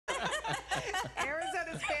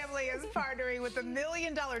partnering with the $1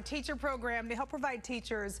 Million Teacher Program to help provide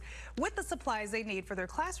teachers with the supplies they need for their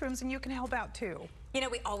classrooms, and you can help out too. You know,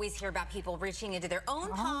 we always hear about people reaching into their own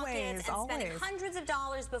pockets and spending hundreds of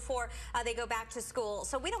dollars before they go back to school.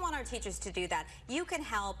 So we don't want our teachers to do that. You can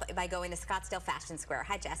help by going to Scottsdale Fashion Square.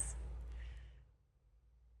 Hi, Jess.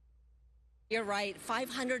 You're right.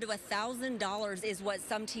 $500 to $1,000 is what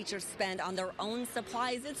some teachers spend on their own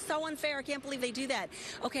supplies. It's so unfair. I can't believe they do that.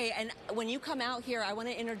 Okay, and when you come out here, I want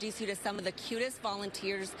to introduce you to some of the cutest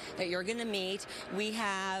volunteers that you're going to meet. We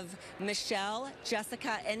have Michelle,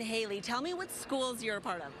 Jessica, and Haley. Tell me what schools you're a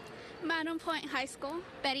part of. Madam Point High School,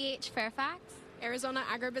 Betty H. Fairfax, Arizona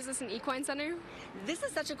Agribusiness and Equine Center. This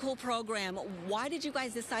is such a cool program. Why did you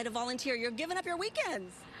guys decide to volunteer? You're giving up your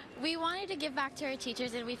weekends. We wanted to give back to our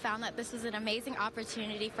teachers, and we found that this was an amazing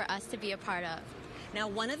opportunity for us to be a part of. Now,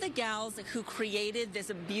 one of the gals who created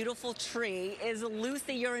this beautiful tree is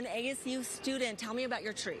Lucy. You're an ASU student. Tell me about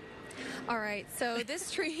your tree. All right, so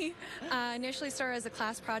this tree initially started as a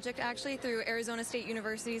class project actually through Arizona State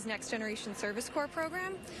University's Next Generation Service Corps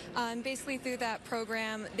program. Basically through that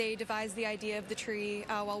program, they devised the idea of the tree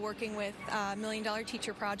while working with $1 Million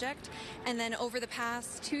Teacher Project. And then over the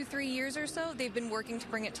past 2-3 years or so, they've been working to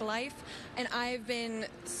bring it to life. And I've been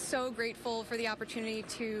so grateful for the opportunity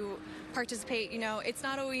to participate. You know, it's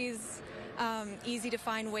not always easy to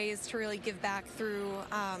find ways to really give back through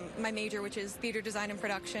my major, which is theater design and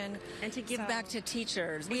production. And to give back to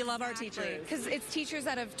teachers. We love our teachers. Because it's teachers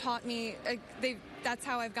that have taught me, that's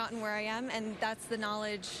how I've gotten where I am, and that's the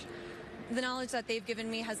knowledge that they've given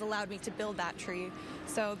me has allowed me to build that tree.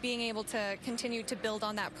 So being able to continue to build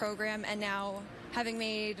on that program, and now having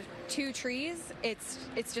made 2 trees, it's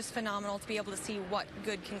just phenomenal to be able to see what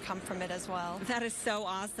good can come from it as well. That is so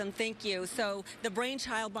awesome. Thank you. So the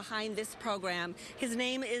brainchild behind this program, his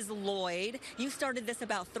name is Lloyd. You started this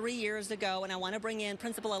about 3 years ago, and I want to bring in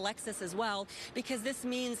Principal Alexis as well, because this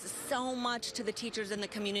means so much to the teachers in the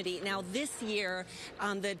community. Now this year,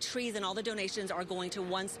 the trees and all the donations are going to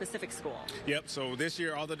one specific school. Yep, so this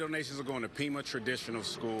year all the donations are going to Pima Traditional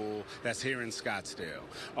School that's here in Scottsdale.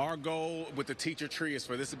 Our goal with the teacher tree is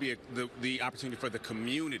for this to be the opportunity for the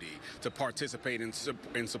community to participate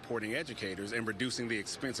in supporting educators and reducing the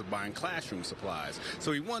expense of buying classroom supplies.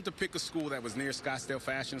 So we wanted to pick a school that was near Scottsdale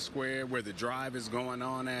Fashion Square, where the drive is going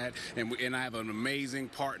on at, and I have an amazing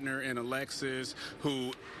partner in Alexis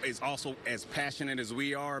who is also as passionate as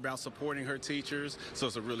we are about supporting her teachers, so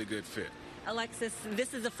it's a really good fit. Alexis,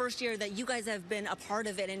 this is the first year that you guys have been a part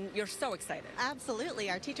of it, and you're so excited. Absolutely.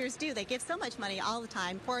 Our teachers do. They give so much money all the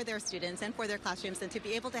time for their students and for their classrooms, and to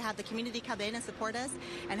be able to have the community come in and support us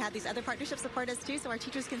and have these other partnerships support us too, so our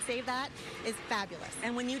teachers can save that, is fabulous.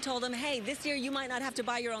 And when you told them, hey, this year you might not have to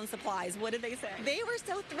buy your own supplies, what did they say? They were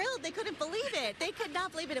so thrilled. They couldn't believe it. They could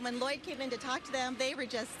not believe it. And when Lloyd came in to talk to them, they were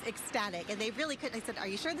just ecstatic, and they really couldn't. I said, are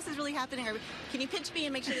you sure this is really happening? Or can you pinch me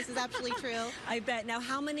and make sure this is absolutely true? I bet. Now,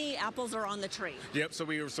 how many apples are on the tree? Yep, so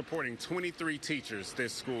we were supporting 23 teachers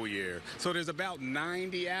this school year. So there's about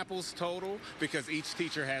 90 apples total, because each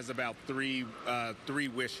teacher has about three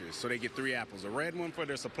wishes. So they get 3 apples, a red one for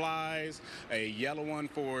their supplies, a yellow one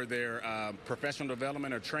for their professional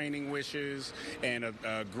development or training wishes, and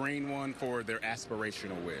a green one for their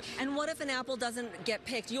aspirational wish. And what if an apple doesn't get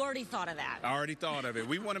picked? You already thought of that. I already thought of it.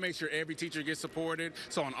 We want to make sure every teacher gets supported.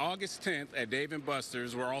 So on August 10th at Dave &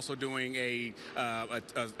 Buster's, we're also doing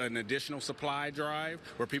an additional supply drive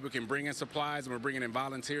where people can bring in supplies, and we're bringing in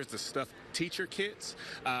volunteers to stuff teacher kits,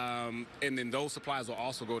 and then those supplies will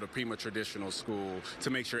also go to Pima Traditional School to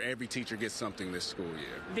make sure every teacher gets something this school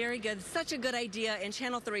year. Very good. Such a good idea, and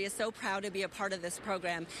Channel 3 is so proud to be a part of this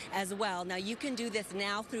program as well. Now you can do this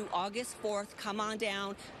now through August 4th. Come on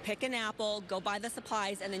down, pick an apple, go buy the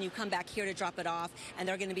supplies, and then you come back here to drop it off, and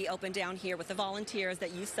they're going to be open down here with the volunteers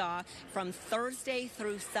that you saw from Thursday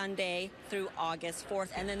through Sunday through August 4th.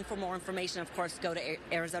 And then for more information, of course, go to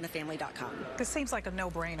ArizonaFamily.com. This seems like a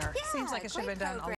no-brainer. Yeah, seems like it should have been done a